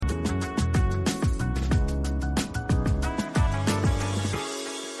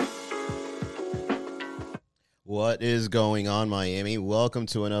What is going on, Miami? Welcome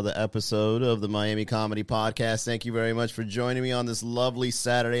to another episode of the Miami Comedy Podcast. Thank you very much for joining me on this lovely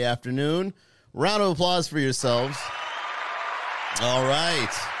Saturday afternoon. Round of applause for yourselves. All right.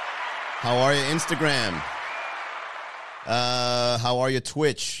 How are you, Instagram? How are you,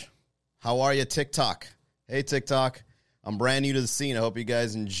 Twitch? How are you, TikTok? Hey, TikTok. I'm brand new to the scene. I hope you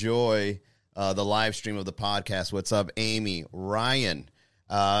guys enjoy the live stream of the podcast. What's up, Amy, Ryan,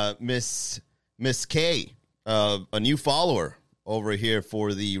 Miss K, a new follower over here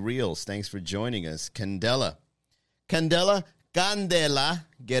for the Reels. Thanks for joining us. Candela. Candela.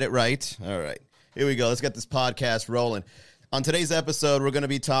 Get it right. All right. Here we go. Let's get this podcast rolling. On today's episode, we're going to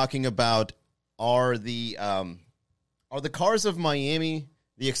be talking about are the cars of Miami,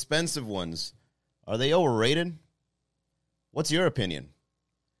 the expensive ones, are they overrated? What's your opinion?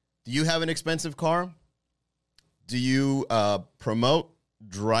 Do you have an expensive car? Do you promote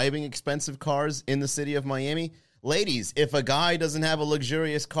driving expensive cars in the city of Miami? Ladies, if a guy doesn't have a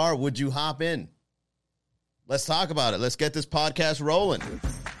luxurious car, would you hop in? Let's talk about it. Let's get this podcast rolling.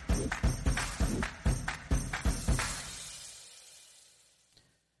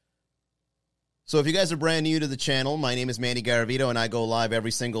 So if you guys are brand new to the channel, my name is Manny Garavito, and I go live every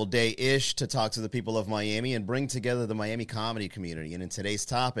single day-ish to talk to the people of Miami and bring together the Miami comedy community. And in today's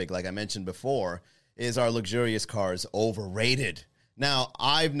topic, like I mentioned before, is are luxurious cars overrated? Now,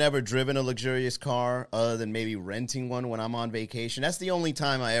 I've never driven a luxurious car other than maybe renting one when I'm on vacation. That's the only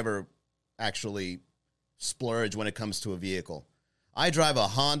time I ever actually splurge when it comes to a vehicle. I drive a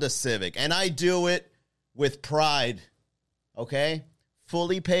Honda Civic, and I do it with pride, okay?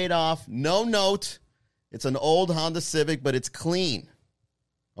 Fully paid off, no note. It's an old Honda Civic, but it's clean,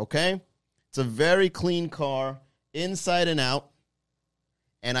 okay? It's a very clean car, inside and out,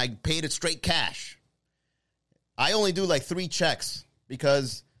 and I paid it straight cash. I only do like 3 checks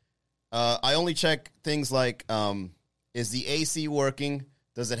because I only check things like, is the AC working?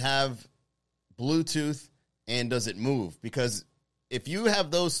 Does it have Bluetooth? And does it move? Because if you have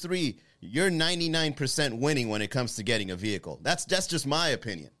those 3, you're 99% winning when it comes to getting a vehicle. That's just my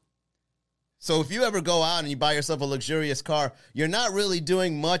opinion. So if you ever go out and you buy yourself a luxurious car, you're not really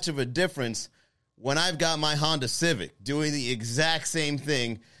doing much of a difference when I've got my Honda Civic doing the exact same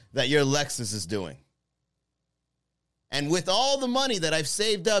thing that your Lexus is doing. And with all the money that I've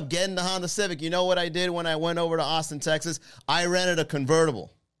saved up getting the Honda Civic, you know what I did when I went over to Austin, Texas? I rented a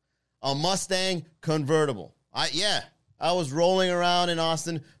convertible, a Mustang convertible. I was rolling around in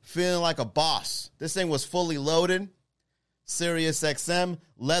Austin feeling like a boss. This thing was fully loaded, Sirius XM,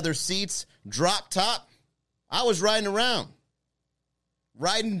 leather seats, drop top. I was riding around,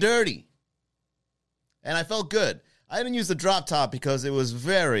 riding dirty, and I felt good. I didn't use the drop top because it was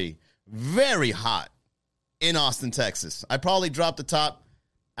very, very hot in Austin, Texas. I probably dropped the top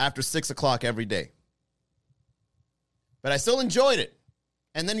after 6 o'clock every day. But I still enjoyed it.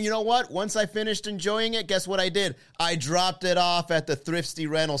 And then you know what? Once I finished enjoying it, guess what I did? I dropped it off at the Thrifty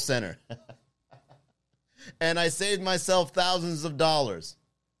Rental Center. And I saved myself thousands of dollars.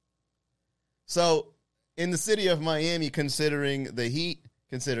 So in the city of Miami, considering the heat,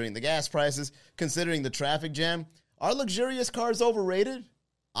 considering the gas prices, considering the traffic jam, are luxurious cars overrated?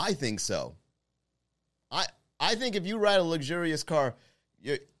 I think so. I think if you ride a luxurious car,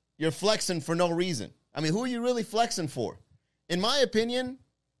 you're flexing for no reason. I mean, who are you really flexing for? In my opinion,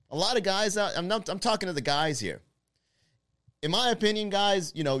 a lot of guys out, I'm talking to the guys here. In my opinion,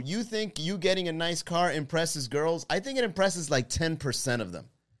 guys, you know, you think you getting a nice car impresses girls. I think it impresses like 10% of them.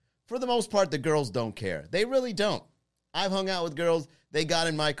 For the most part, the girls don't care. They really don't. I've hung out with girls. They got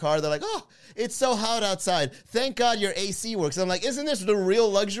in my car. They're like, oh, it's so hot outside. Thank God your AC works. I'm like, isn't this the real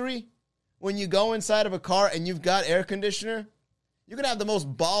luxury? When you go inside of a car and you've got air conditioner, you can have the most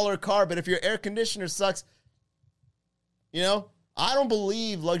baller car, but if your air conditioner sucks, you know, I don't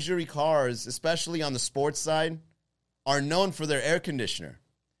believe luxury cars, especially on the sports side, are known for their air conditioner.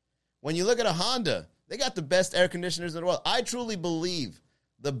 When you look at a Honda, they got the best air conditioners in the world. I truly believe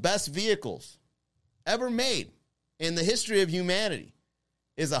the best vehicles ever made in the history of humanity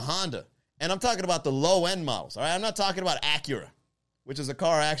is a Honda. And I'm talking about the low-end models, all right? I'm not talking about Acura, which is a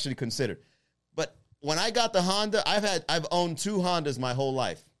car I actually considered. But when I got the Honda, I've owned 2 Hondas my whole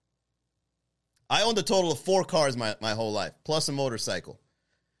life. I owned a total of 4 cars my whole life, plus a motorcycle.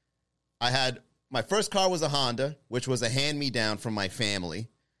 My first car was a Honda, which was a hand-me-down from my family.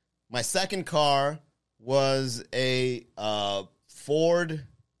 My second car was a Ford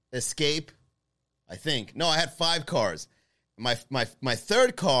Escape, I think. No, I had 5 cars. My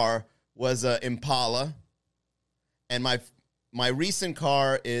third car was an Impala, and my recent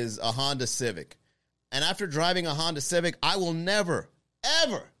car is a Honda Civic. And after driving a Honda Civic, I will never,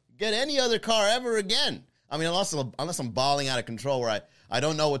 ever get any other car ever again. I mean, unless I'm balling out of control where I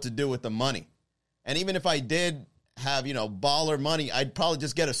don't know what to do with the money. And even if I did have, baller money, I'd probably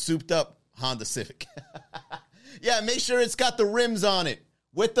just get a souped up Honda Civic. Yeah, make sure it's got the rims on it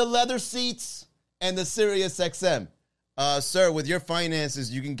with the leather seats and the Sirius XM. Sir, with your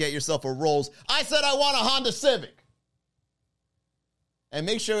finances, you can get yourself a Rolls. I said I want a Honda Civic. And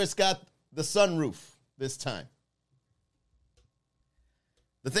make sure it's got the sunroof this time.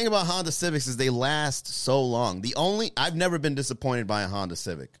 The thing about Honda Civics is they last so long. I've never been disappointed by a Honda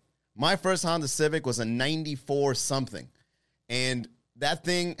Civic. My first Honda Civic was a 94 something. And that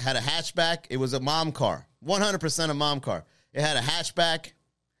thing had a hatchback. It was a mom car, 100% a mom car. It had a hatchback.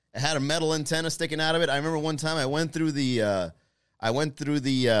 It had a metal antenna sticking out of it. I remember one time I went through the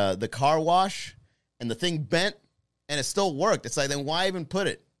car wash and the thing bent and it still worked. It's like, then why even put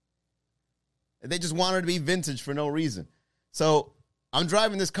it? They just wanted to be vintage for no reason. So I'm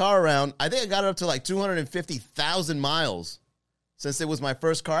driving this car around. I think I got it up to like 250,000 miles since it was my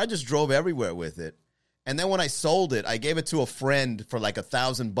first car. I just drove everywhere with it. And then when I sold it, I gave it to a friend for like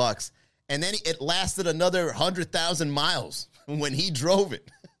 $1,000. And then it lasted another 100,000 miles when he drove it.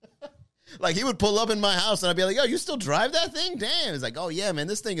 Like he would pull up in my house and I'd be like, yo, you still drive that thing? Damn. He's like, oh yeah, man,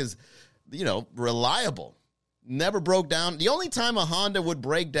 this thing is, reliable. Never broke down. The only time a Honda would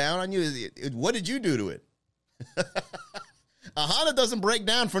break down on you is, what did you do to it? A Honda doesn't break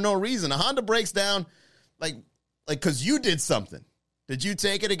down for no reason. A Honda breaks down like because you did something. Did you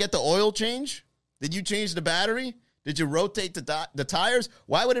take it to get the oil change? Did you change the battery? Did you rotate the tires?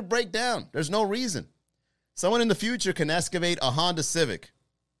 Why would it break down? There's no reason. Someone in the future can excavate a Honda Civic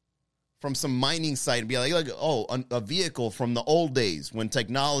from some mining site and be like a vehicle from the old days when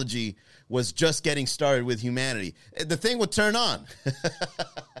technology was just getting started with humanity. The thing would turn on.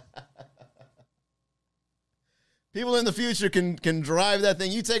 People in the future can drive that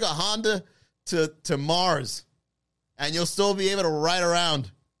thing. You take a Honda to Mars, and you'll still be able to ride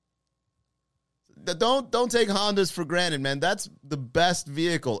around. Don't take Hondas for granted, man. That's the best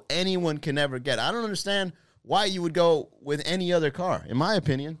vehicle anyone can ever get. I don't understand why you would go with any other car, in my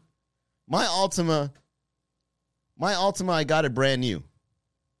opinion. My Altima, I got it brand new.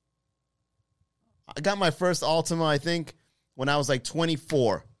 I got my first Altima, I think, when I was like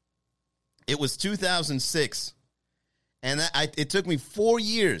 24. It was 2006. And it took me 4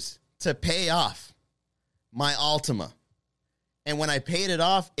 years to pay off my Altima. And when I paid it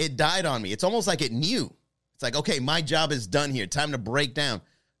off, it died on me. It's almost like it knew. It's like, okay, my job is done here. Time to break down.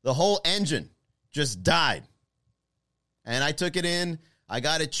 The whole engine just died. And I took it in. I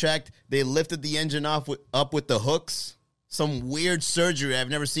got it checked. They lifted the engine up with the hooks. Some weird surgery I've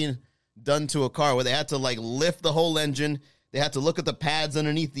never seen done to a car where they had to like lift the whole engine. They had to look at the pads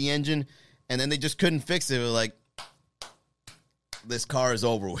underneath the engine. And then they just couldn't fix it. They were like, this car is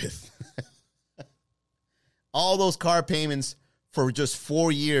over with. All those car payments for just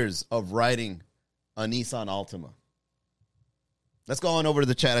 4 years of riding a Nissan Altima. Let's go on over to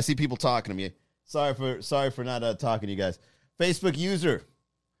the chat. I see people talking to me. Sorry for not talking to you guys. Facebook user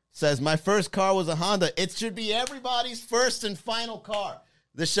says, my first car was a Honda. It should be everybody's first and final car.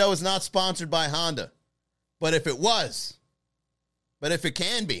 This show is not sponsored by Honda. But if it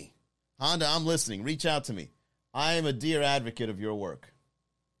can be, Honda, I'm listening. Reach out to me. I am a dear advocate of your work.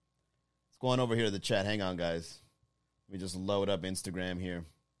 Let's go on over here to the chat. Hang on, guys. Let me just load up Instagram here.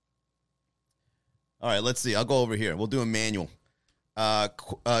 All right, let's see. I'll go over here. We'll do a manual.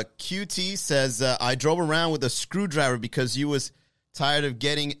 QT says, I drove around with a screwdriver because you was tired of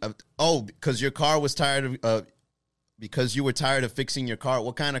getting... because your car was tired of... because you were tired of fixing your car.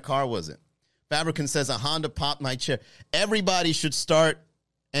 What kind of car was it? Fabricant says, a Honda popped my chair. Everybody should start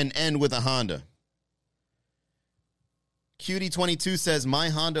and end with a Honda. QD22 says, my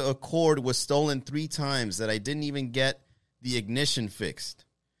Honda Accord was stolen 3 times that I didn't even get the ignition fixed.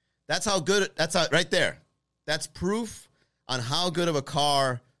 That's how right there. That's proof on how good of a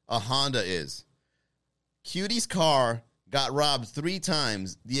car a Honda is. QD's car got robbed 3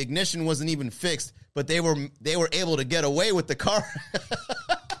 times. The ignition wasn't even fixed, but they were able to get away with the car.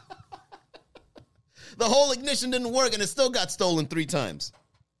 The whole ignition didn't work, and it still got stolen 3 times.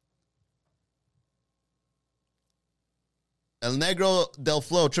 El Negro del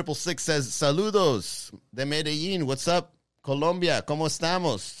Flow 666 says, saludos de Medellín. What's up, Colombia? ¿Cómo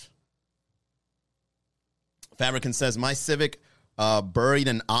estamos? Fabricant says, my Civic buried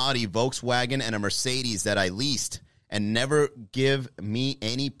an Audi, Volkswagen, and a Mercedes that I leased and never give me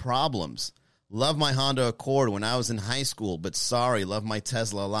any problems. Love my Honda Accord when I was in high school, but sorry, love my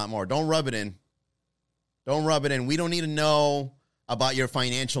Tesla a lot more. Don't rub it in. Don't rub it in. We don't need to know about your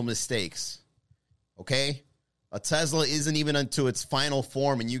financial mistakes. Okay? A Tesla isn't even into its final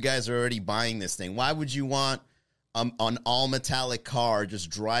form, and you guys are already buying this thing. Why would you want an all-metallic car just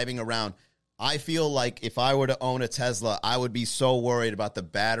driving around? I feel like if I were to own a Tesla, I would be so worried about the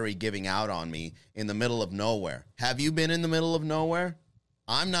battery giving out on me in the middle of nowhere. Have you been in the middle of nowhere?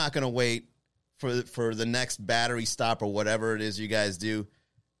 I'm not going to wait for the next battery stop or whatever it is you guys do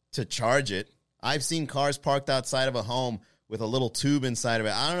to charge it. I've seen cars parked outside of a home with a little tube inside of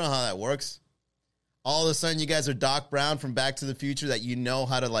it. I don't know how that works. All of a sudden, you guys are Doc Brown from Back to the Future that you know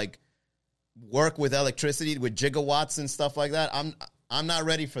how to, like, work with electricity, with gigawatts and stuff like that. I'm not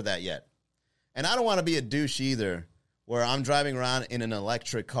ready for that yet. And I don't want to be a douche either, where I'm driving around in an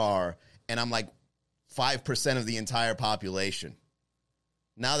electric car and I'm like 5% of the entire population.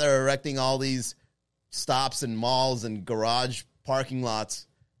 Now they're erecting all these stops and malls and garage parking lots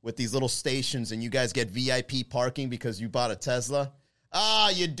with these little stations, and you guys get VIP parking because you bought a Tesla. Ah,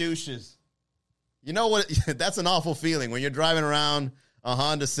 you douches. You know what? That's an awful feeling when you're driving around a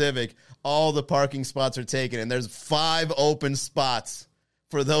Honda Civic, all the parking spots are taken, and there's 5 open spots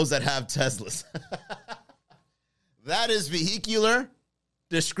for those that have Teslas. That is vehicular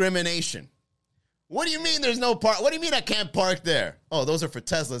discrimination. What do you mean there's no park? What do you mean I can't park there? Oh, those are for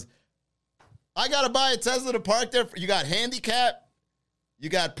Teslas. I got to buy a Tesla to park there. You got handicap, you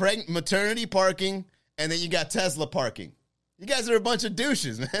got maternity parking, and then you got Tesla parking. You guys are a bunch of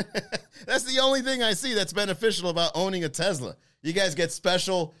douches, man. That's the only thing I see that's beneficial about owning a Tesla. You guys get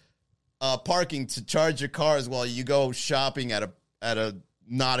special parking to charge your cars while you go shopping at a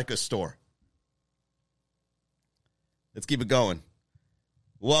Nautica store. Let's keep it going.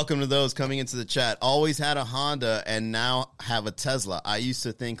 Welcome to those coming into the chat. Always had a Honda and now have a Tesla. I used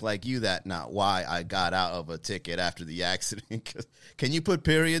to think like you that not why I got out of a ticket after the accident. Can you put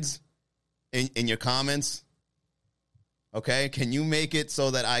periods in your comments? Okay, can you make it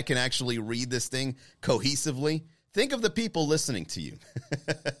so that I can actually read this thing cohesively? Think of the people listening to you.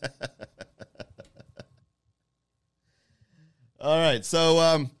 All right,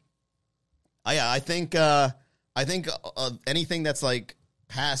 so I think anything that's like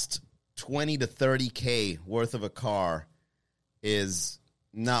past 20 to 30K worth of a car is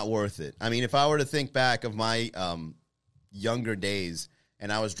not worth it. I mean, if I were to think back of my younger days,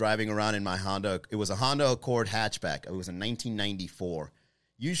 and I was driving around in my Honda. It was a Honda Accord hatchback. It was in 1994.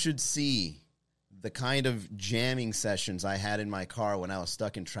 You should see the kind of jamming sessions I had in my car when I was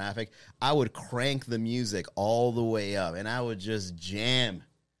stuck in traffic. I would crank the music all the way up, and I would just jam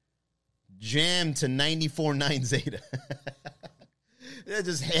to 94.9 Zeta.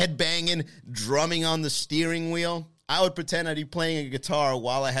 Just headbanging, drumming on the steering wheel. I would pretend I'd be playing a guitar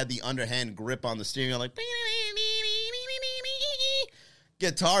while I had the underhand grip on the steering wheel, like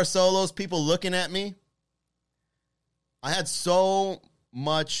guitar solos, people looking at me. I had so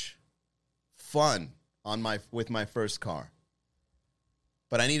much fun with my first car.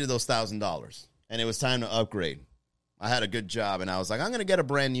 But I needed those $1,000, and it was time to upgrade. I had a good job, and I was like, I'm going to get a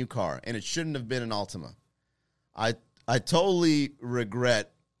brand new car, and it shouldn't have been an Altima. I totally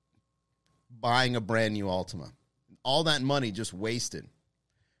regret buying a brand new Altima. All that money just wasted.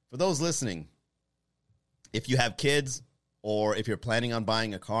 For those listening, if you have kids, or if you're planning on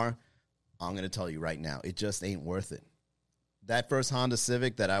buying a car, I'm going to tell you right now, it just ain't worth it. That first Honda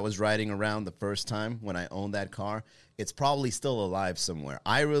Civic that I was riding around the first time when I owned that car, it's probably still alive somewhere.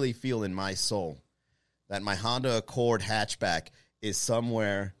 I really feel in my soul that my Honda Accord hatchback is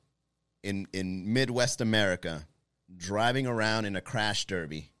somewhere in Midwest America driving around in a crash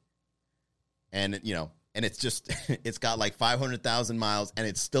derby. And, you know, and it's just, it's got like 500,000 miles and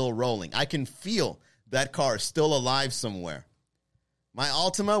it's still rolling. I can feel that car is still alive somewhere. My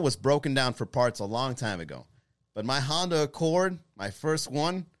Altima was broken down for parts a long time ago. But my Honda Accord, my first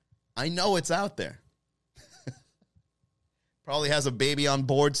one, I know it's out there. Probably has a baby on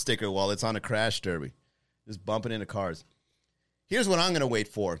board sticker while it's on a crash derby. Just bumping into cars. Here's what I'm going to wait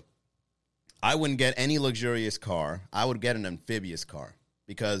for. I wouldn't get any luxurious car. I would get an amphibious car.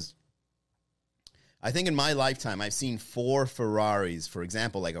 Because I think in my lifetime, I've seen 4 Ferraris. For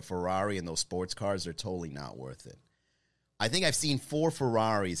example, like a Ferrari and those sports cars are totally not worth it. I think I've seen 4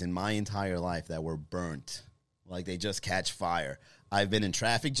 Ferraris in my entire life that were burnt. Like they just catch fire. I've been in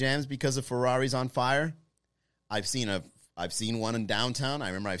traffic jams because of Ferraris on fire. I've seen one in downtown. I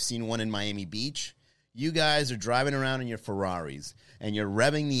remember I've seen one in Miami Beach. You guys are driving around in your Ferraris and you're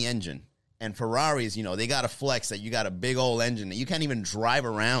revving the engine. And Ferraris, you know, they got a flex that you got a big old engine that you can't even drive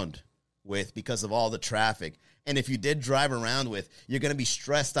around with because of all the traffic. And if you did drive around with, you're going to be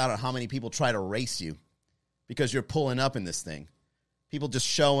stressed out on how many people try to race you because you're pulling up in this thing. People just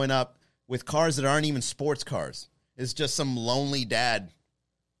showing up with cars that aren't even sports cars. It's just some lonely dad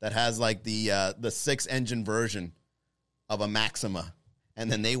that has like the 6-engine version of a Maxima, and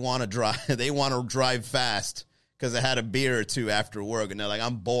then they want to drive fast because they had a beer or two after work, and they're like,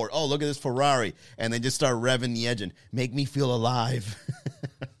 I'm bored. Oh, look at this Ferrari, and they just start revving the engine. Make me feel alive.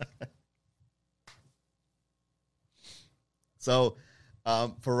 So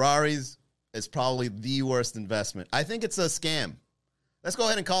Ferraris is probably the worst investment. I think it's a scam. Let's go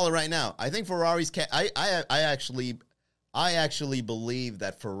ahead and call it right now. I think Ferraris I actually believe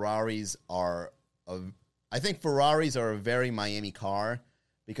that Ferraris are a very Miami car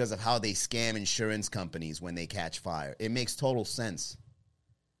because of how they scam insurance companies when they catch fire. It makes total sense.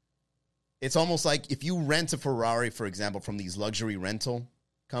 It's almost like if you rent a Ferrari, for example, from these luxury rental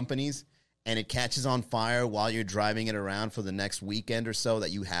companies, and it catches on fire while you're driving it around for the next weekend or so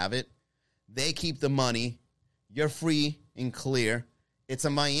that you have it, they keep the money. You're free and clear. It's a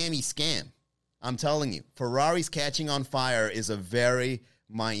Miami scam. I'm telling you, Ferraris catching on fire is a very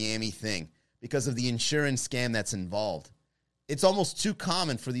Miami thing because of the insurance scam that's involved. It's almost too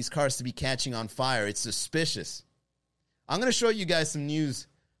common for these cars to be catching on fire. It's suspicious. I'm going to show you guys some news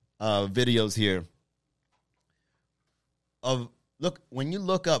videos here of, look, when you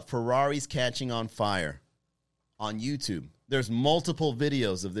look up Ferraris catching on fire on YouTube, there's multiple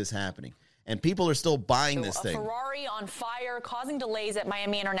videos of this happening. And people are still buying this thing. A Ferrari on fire causing delays at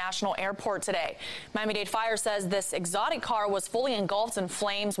Miami International Airport today. Miami-Dade Fire says this exotic car was fully engulfed in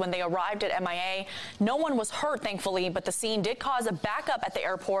flames when they arrived at MIA. No one was hurt, thankfully, but the scene did cause a backup at the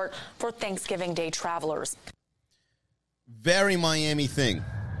airport for Thanksgiving Day travelers. Very Miami thing.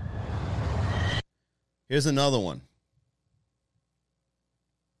 Here's another one.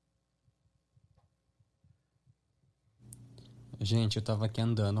 Gente, eu tava aqui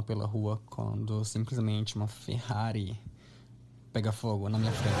andando pela rua quando simplesmente uma Ferrari pega fogo na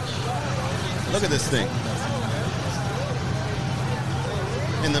minha frente. Look at this thing.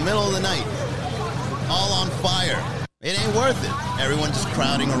 In the middle of the night. All on fire. It ain't worth it. Everyone just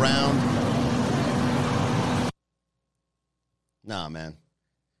crowding around. Nah, man.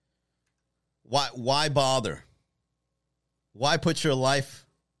 Why bother? Why put your life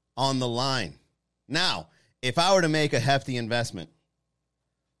on the line? Now, if I were to make a hefty investment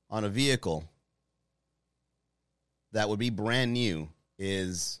on a vehicle that would be brand new,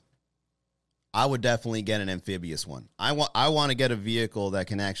 I would definitely get an amphibious one. I want to get a vehicle that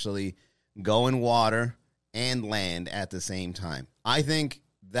can actually go in water and land at the same time. I think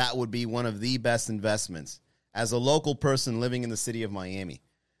that would be one of the best investments. As a local person living in the city of Miami,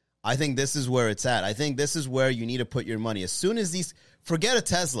 I think this is where it's at. I think this is where you need to put your money. As soon as forget a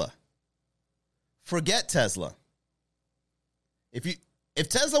Tesla. Forget Tesla. If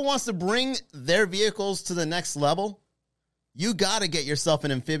Tesla wants to bring their vehicles to the next level, you got to get yourself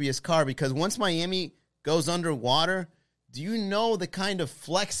an amphibious car, because once Miami goes underwater, do you know the kind of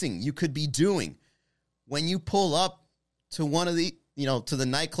flexing you could be doing when you pull up to one of the, to the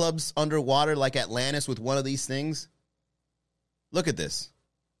nightclubs underwater like Atlantis with one of these things? Look at this.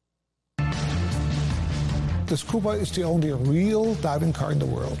 The Scuba is the only real diving car in the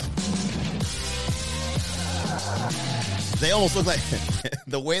world. They almost look like,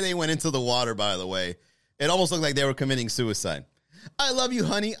 the way they went into the water, by the way, it almost looked like they were committing suicide. I love you,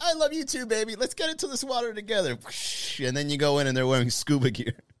 honey. I love you too, baby. Let's get into this water together. And then you go in and they're wearing scuba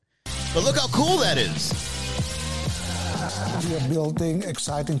gear. But look how cool that is. We are building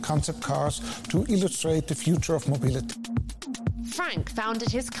exciting concept cars to illustrate the future of mobility. Frank founded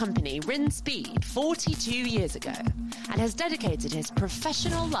his company, Rinspeed, 42 years ago and has dedicated his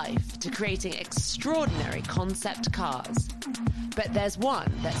professional life to creating extraordinary concept cars. But there's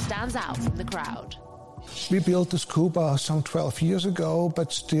one that stands out from the crowd. We built the Scuba some 12 years ago,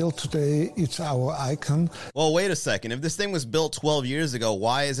 but still today it's our icon. Well, wait a second. If this thing was built 12 years ago,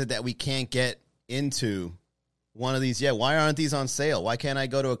 why is it that we can't get into one of these? Yeah, why aren't these on sale? Why can't I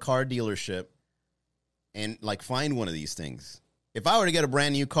go to a car dealership and find one of these things? If I were to get a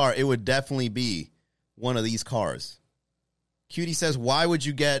brand new car, it would definitely be one of these cars. Cutie says, why would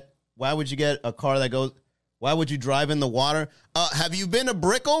you get a car that goes, why would you drive in the water? Have you been to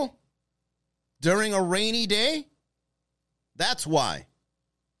Brickell during a rainy day? That's why.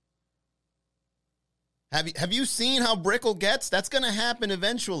 Have you seen how Brickell gets? That's going to happen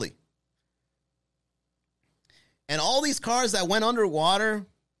eventually. And all these cars that went underwater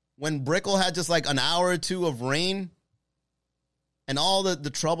when Brickell had just like an hour or two of rain, and all the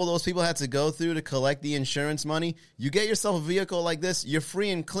trouble those people had to go through to collect the insurance money, you get yourself a vehicle like this, you're free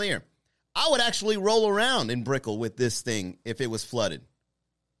and clear. I would actually roll around in Brickell with this thing if it was flooded.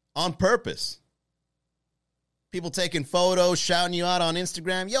 On purpose. People taking photos, shouting you out on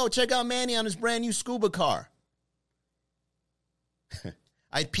Instagram. Yo, check out Manny on his brand new Scuba car.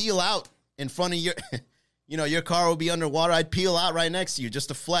 I'd peel out in front of your, your car will be underwater. I'd peel out right next to you just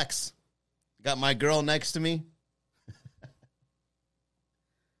to flex. Got my girl next to me.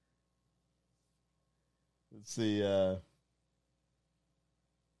 Let's see.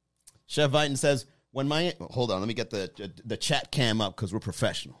 Chef Vitan says, hold on, let me get the chat cam up because we're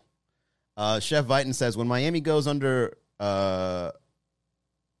professional. Chef Vitan says, when Miami goes under,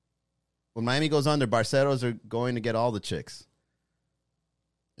 Barceros are going to get all the chicks.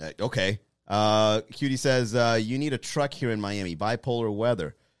 Okay. Cutie says, you need a truck here in Miami. Bipolar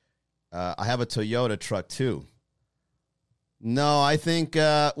weather. I have a Toyota truck too. No, I think,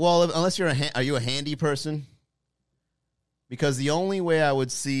 unless are you a handy person? Because the only way I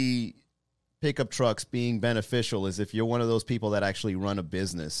would see pickup trucks being beneficial is if you're one of those people that actually run a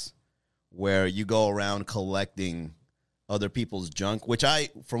business where you go around collecting other people's junk, which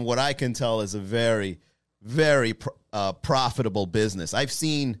from what I can tell, is a very, very profitable business. I've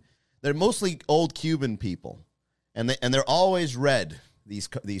seen, they're mostly old Cuban people, and they're always red, these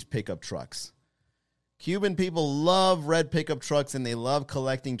pickup trucks. Cuban people love red pickup trucks, and they love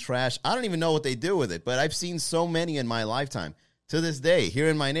collecting trash. I don't even know what they do with it, but I've seen so many in my lifetime. To this day, here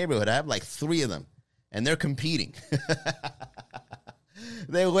in my neighborhood, I have like 3 of them, and they're competing.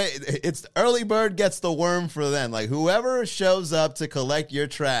 It's early bird gets the worm for them. Like, whoever shows up to collect your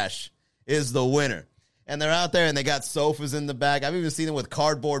trash is the winner. And they're out there, and they got sofas in the back. I've even seen them with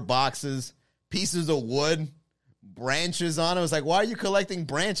cardboard boxes, pieces of wood, branches on them. It's like, why are you collecting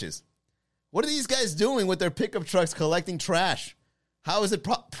branches? What are these guys doing with their pickup trucks collecting trash? How is it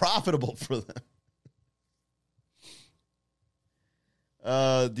profitable for them?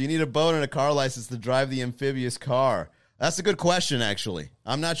 Do you need a boat and a car license to drive the amphibious car? That's a good question, actually.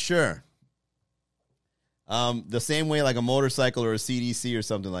 I'm not sure. The same way like a motorcycle or a CDC or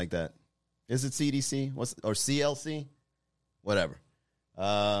something like that. Is it CDC? Or CLC? Whatever.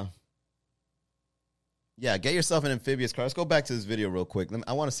 Yeah, get yourself an amphibious car. Let's go back to this video real quick.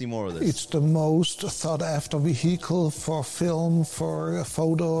 I want to see more of this. It's the most sought-after vehicle for film, for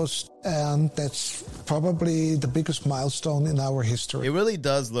photos, and that's probably the biggest milestone in our history. It really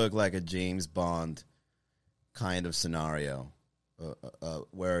does look like a James Bond kind of scenario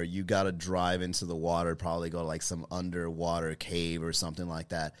where you got to drive into the water, probably go to like some underwater cave or something like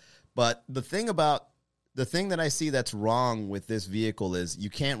that. But the thing that I see that's wrong with this vehicle is you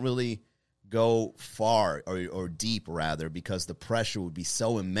can't really go far or deep rather, because the pressure would be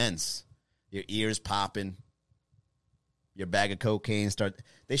so immense. Your ears popping, your bag of cocaine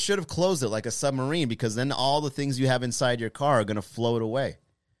they should have closed it like a submarine, because then all the things you have inside your car are going to float away.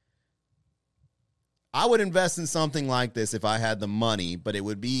 I would invest in something like this if I had the money, but it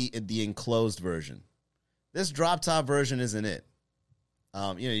would be the enclosed version. This drop top version isn't it.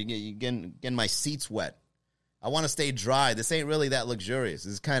 You getting my seats wet. I want to stay dry. This ain't really that luxurious.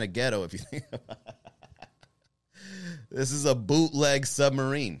 This is kind of ghetto if you think about it. This is a bootleg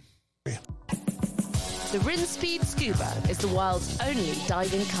submarine. The Rinspeed Scuba is the world's only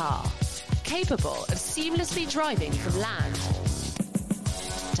diving car, capable of seamlessly driving from land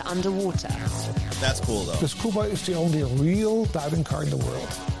to underwater. That's cool, though. The Scuba is the only real diving car in the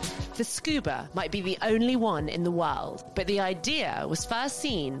world. The Scuba might be the only one in the world, but the idea was first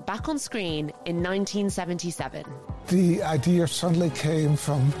seen back on screen in 1977. The idea suddenly came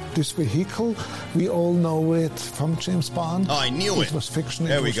from this vehicle. We all know it from James Bond. Oh, I knew it. It was fiction.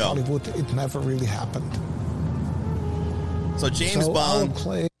 There it we was go. Hollywood. It never really happened. So James Bond,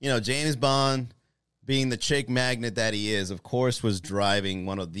 claim, James Bond, being the chick magnet that he is, of course, was driving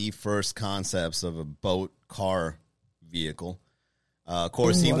one of the first concepts of a boat car vehicle. Of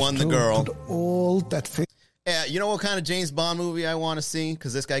course, he won the girl. All that Yeah, you know what kind of James Bond movie I want to see?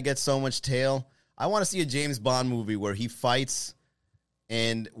 Because this guy gets so much tail. I want to see a James Bond movie where he fights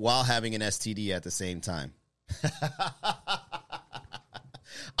and while having an STD at the same time.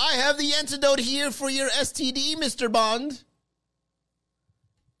 I have the antidote here for your STD, Mr. Bond.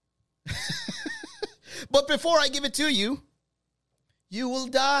 But before I give it to you, you will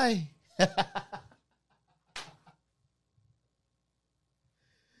die.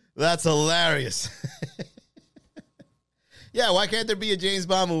 That's hilarious. Yeah, why can't there be a James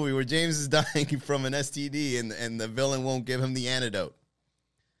Bond movie where James is dying from an STD and the villain won't give him the antidote?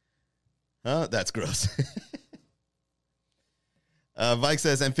 Huh? That's gross. Vike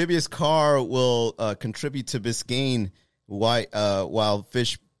says, amphibious car will contribute to Biscayne while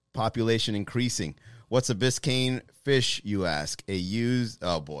fish population increasing. What's a Biscayne fish, you ask?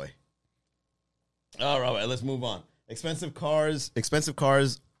 Oh, boy. All right, let's move on. Expensive cars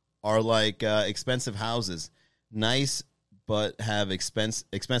are like expensive houses. Nice, but have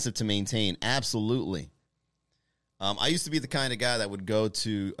expensive to maintain. Absolutely. I used to be the kind of guy that would go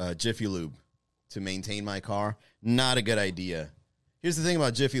to Jiffy Lube to maintain my car. Not a good idea. Here's the thing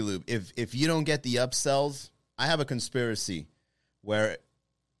about Jiffy Lube. If you don't get the upsells, I have a conspiracy where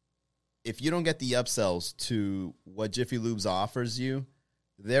if you don't get the upsells to what Jiffy Lube offers you,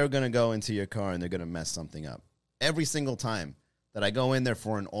 they're going to go into your car and they're going to mess something up. Every single time that I go in there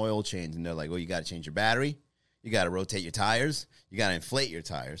for an oil change and they're like, well, you got to change your battery. You got to rotate your tires. You got to inflate your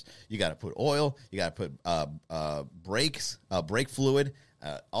tires. You got to put oil. You got to put brakes, brake fluid,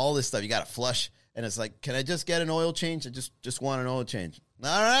 all this stuff. You got to flush. And it's like, can I just get an oil change? I just want an oil change.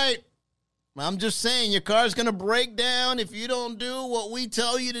 All right. I'm just saying your car's going to break down if you don't do what we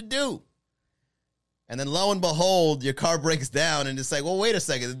tell you to do. And then lo and behold, your car breaks down and it's like, well, wait a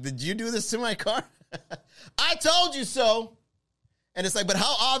second. Did you do this to my car? I told you so. And it's like, but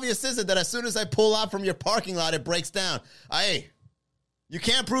how obvious is it that as soon as I pull out from your parking lot, it breaks down? Hey, you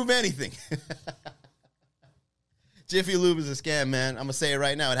can't prove anything. Jiffy Lube is a scam, man. I'm going to say it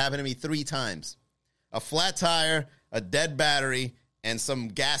right now. It happened to me 3 times. A flat tire, a dead battery, and some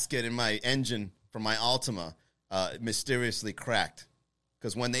gasket in my engine from my Altima mysteriously cracked.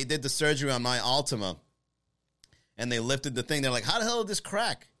 Because when they did the surgery on my Altima and they lifted the thing, they're like, how the hell did this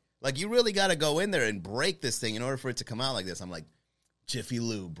crack? Like, you really got to go in there and break this thing in order for it to come out like this. I'm like, Jiffy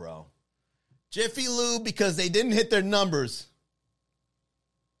Lube, bro. Jiffy Lube, because they didn't hit their numbers.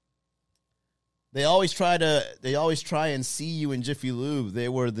 They always try and see you in Jiffy Lube. They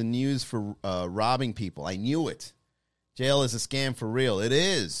were the news for robbing people. I knew it. Jail is a scam for real. It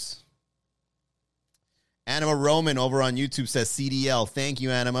is. Anima Roman over on YouTube says CDL. Thank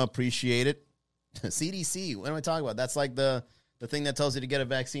you, Anima. Appreciate it. CDC. What am I talking about? That's like the thing that tells you to get a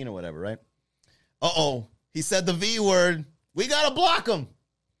vaccine or whatever, right? Uh-oh. He said the V word. We got to block him.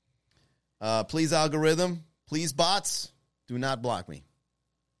 Please, algorithm. Please, bots. Do not block me.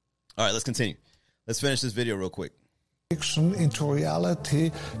 All right, let's continue. Let's finish this video real quick. Into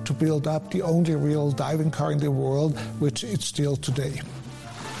reality to build up the only real diving car in the world, which it's still today.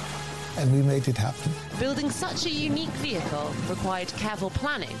 And we made it happen. Building such a unique vehicle required careful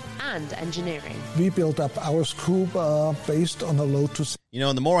planning and engineering. We built up our Scuba based on a load to... You know,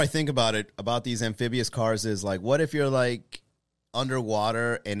 and the more I think about it, about these amphibious cars is like, what if you're like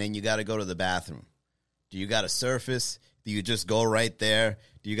underwater and then you got to go to the bathroom? Do you got to surface? Do you just go right there?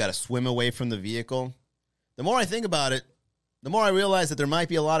 Do you got to swim away from the vehicle? The more I think about it, the more I realize that there might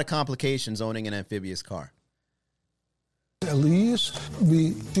be a lot of complications owning an amphibious car. Elise,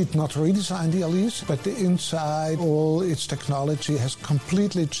 we did not redesign the Elise, but the inside, all its technology has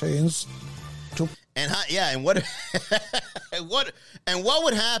completely changed. And what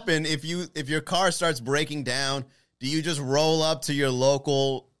would happen if your car starts breaking down? Do you just roll up to your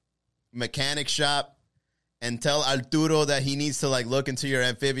local mechanic shop and tell Arturo that he needs to like look into your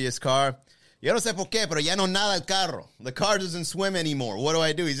amphibious car? Yo no sé por qué, pero ya no nada el carro. The car doesn't swim anymore. What do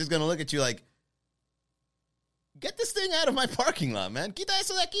I do? He's just going to look at you like, get this thing out of my parking lot, man. Quita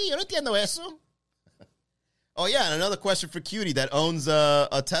eso de aquí. Yo no entiendo eso. Oh, yeah, and another question for Cutie that owns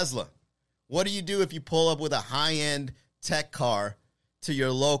a Tesla. What do you do if you pull up with a high-end tech car to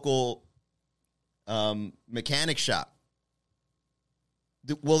your local mechanic shop?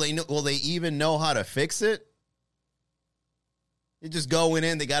 Will they even know how to fix it? You just going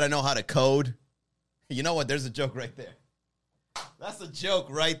in, they got to know how to code. You know what? There's a joke right there. That's a joke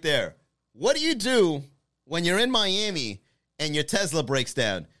right there. What do you do when you're in Miami and your Tesla breaks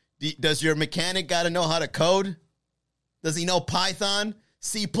down? Does your mechanic got to know how to code? Does he know Python,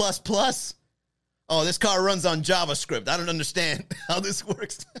 C++? Oh, this car runs on JavaScript. I don't understand how this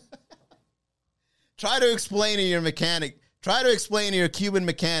works. Try to explain to your mechanic. Try to explain to your Cuban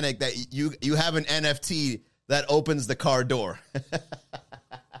mechanic that you have an NFT that opens the car door.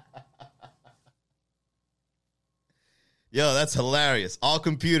 Yo, that's hilarious. All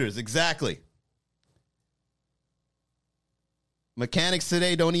computers, exactly. Mechanics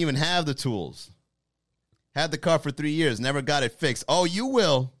today don't even have the tools. Had the car for 3 years, never got it fixed. Oh, you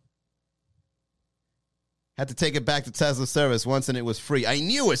will. Had to take it back to Tesla service once and it was free. I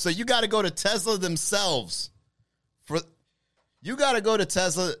knew it. So you got to go to Tesla themselves. You got to go to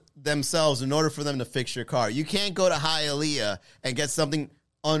Tesla themselves in order for them to fix your car. You can't go to Hialeah and get something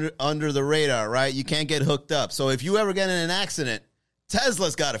under the radar, right? You can't get hooked up. So if you ever get in an accident,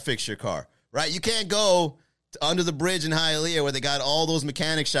 Tesla's got to fix your car, right? You can't go under the bridge in Hialeah where they got all those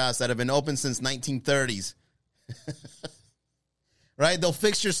mechanic shops that have been open since 1930s. Right? They'll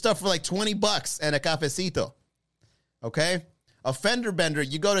fix your stuff for like $20 and a cafecito. Okay? A fender bender,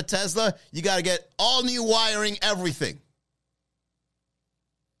 you go to Tesla, you got to get all new wiring, everything.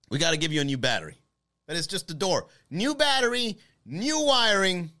 We got to give you a new battery. That is just the door. New battery, new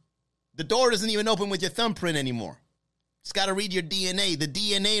wiring. The door doesn't even open with your thumbprint anymore. Just got to read your DNA. The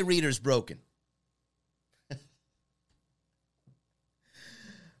DNA reader's broken.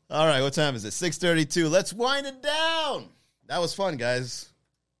 All right, what time is it? 6:32. Let's wind it down. That was fun, guys.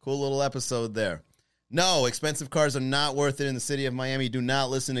 Cool little episode there. No, expensive cars are not worth it in the city of Miami. Do not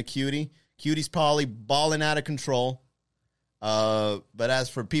listen to Cutie. Cutie's probably balling out of control. But as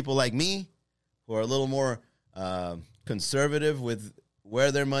for people like me, who are a little more conservative with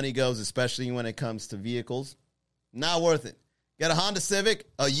where their money goes, especially when it comes to vehicles, not worth it. Get a Honda Civic,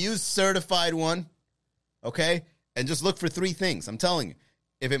 a used certified one, okay? And just look for three things. I'm telling you.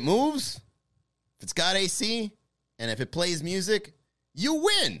 If it moves, if it's got AC, and if it plays music, you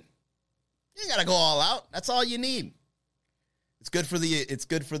win. You ain't gotta go all out. That's all you need. It's good for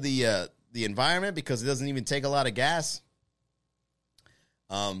the environment because it doesn't even take a lot of gas.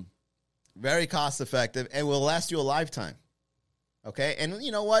 Very cost effective and will last you a lifetime. Okay, and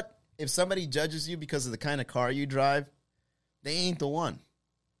you know what? If somebody judges you because of the kind of car you drive, they ain't the one.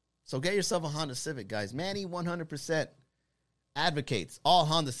 So get yourself a Honda Civic, guys. Manny 100%. Advocates all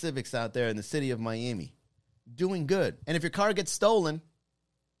Honda Civics out there in the city of Miami doing good. And if your car gets stolen,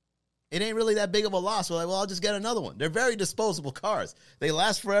 it ain't really that big of a loss. We're like, well, I'll just get another one. They're very disposable cars. They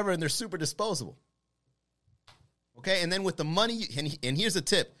last forever and they're super disposable. Okay, and then with the money, and here's a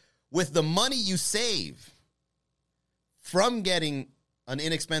tip. With the money you save from getting an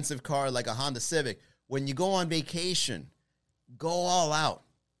inexpensive car like a Honda Civic, when you go on vacation, go all out.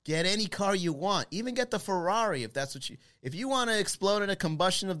 Get any car you want. Even get the Ferrari if that's what you... If you want to explode in a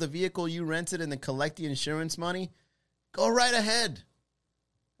combustion of the vehicle you rented and then collect the insurance money, go right ahead.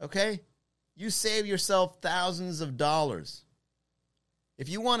 Okay? You save yourself thousands of dollars. If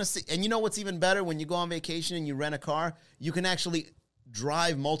you want to see... And you know what's even better? When you go on vacation and you rent a car, you can actually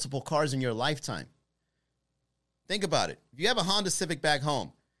drive multiple cars in your lifetime. Think about it. If you have a Honda Civic back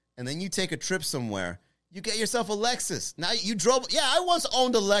home and then you take a trip somewhere... You get yourself a Lexus. Now you drove. Yeah, I once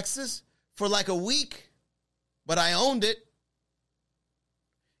owned a Lexus for like a week, but I owned it.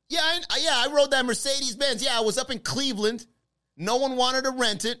 Yeah, I rode that Mercedes-Benz. Yeah, I was up in Cleveland. No one wanted to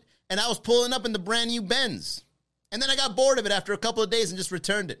rent it, and I was pulling up in the brand new Benz. And then I got bored of it after a couple of days and just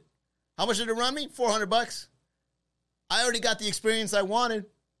returned it. How much did it run me? $400. I already got the experience I wanted.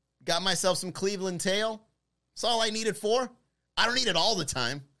 Got myself some Cleveland tail. That's all I needed for. I don't need it all the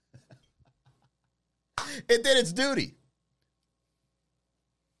time. It did its duty.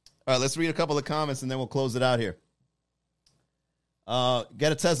 All right, let's read a couple of comments and then we'll close it out here.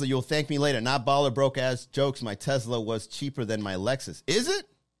 Get a Tesla. You'll thank me later. Not baller broke ass jokes. My Tesla was cheaper than my Lexus. Is it?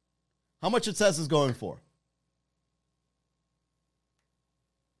 How much are Teslas going for?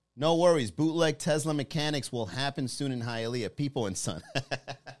 No worries. Bootleg Tesla mechanics will happen soon in Hialeah. People and Son.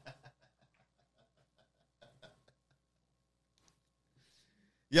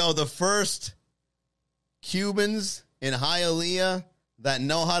 Yo, the first Cubans in Hialeah that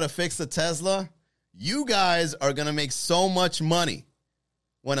know how to fix a Tesla, you guys are going to make so much money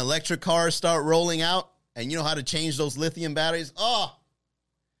when electric cars start rolling out and you know how to change those lithium batteries. Oh,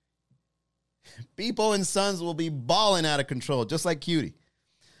 Beepo and Sons will be balling out of control, just like Cutie.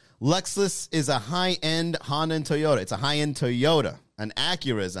 Lexus is a high-end Honda and Toyota. It's a high-end Toyota. An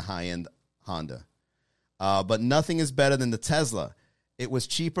Acura is a high-end Honda. But nothing is better than the Tesla. It was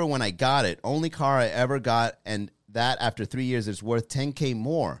cheaper when I got it. Only car I ever got, and that after 3 years is worth $10K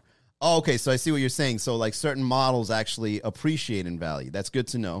more. Oh, okay, so I see what you're saying. So, like, certain models actually appreciate in value. That's good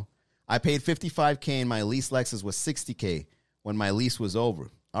to know. I paid $55K, and my lease Lexus was $60K when my lease was over.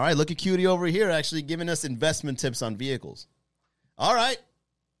 All right, look at Cutie over here actually giving us investment tips on vehicles. All right.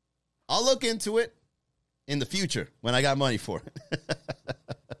 I'll look into it in the future when I got money for it.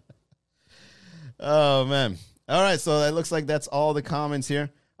 Oh, man. All right, so it looks like that's all the comments here.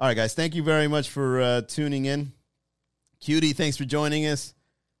 All right, guys, thank you very much for tuning in. Cutie, thanks for joining us.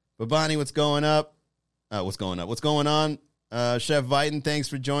 Babani, what's going up? What's going on? Chef Viten, thanks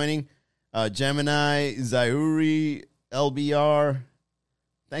for joining. Gemini, Zauri, LBR.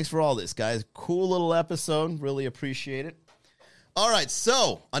 Thanks for all this, guys. Cool little episode. Really appreciate it. All right,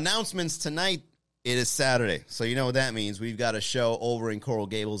 so announcements tonight. It is Saturday, so you know what that means. We've got a show over in Coral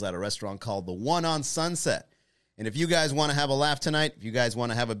Gables at a restaurant called The One on Sunset. And if you guys want to have a laugh tonight, if you guys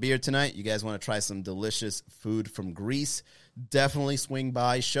want to have a beer tonight, you guys want to try some delicious food from Greece, definitely swing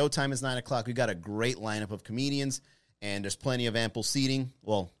by. Showtime is 9 o'clock. We've got a great lineup of comedians, and there's plenty of ample seating.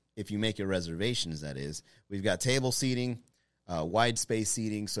 Well, if you make your reservations, that is. We've got table seating, wide space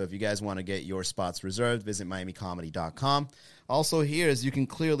seating. So if you guys want to get your spots reserved, visit MiamiComedy.com. Also here, as you can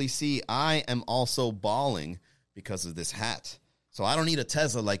clearly see, I am also balling because of this hat. So I don't need a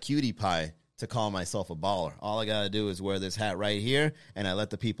Tesla like Cutie Pie to call myself a baller. All I got to do is wear this hat right here, and I let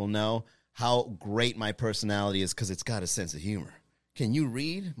the people know how great my personality is because it's got a sense of humor. Can you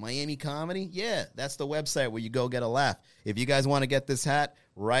read Miami Comedy? Yeah, that's the website where you go get a laugh. If you guys want to get this hat,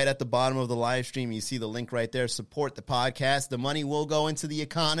 right at the bottom of the live stream, you see the link right there. Support the podcast. The money will go into the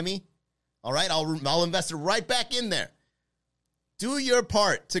economy. All right, I'll invest it right back in there. Do your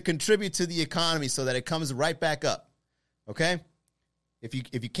part to contribute to the economy so that it comes right back up. Okay? If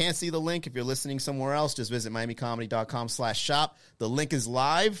you can't see the link, if you're listening somewhere else, just visit miamicomedy.com/shop. The link is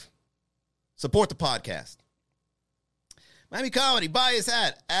live. Support the podcast. Miami Comedy, buy his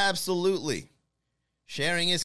hat. Absolutely. Sharing is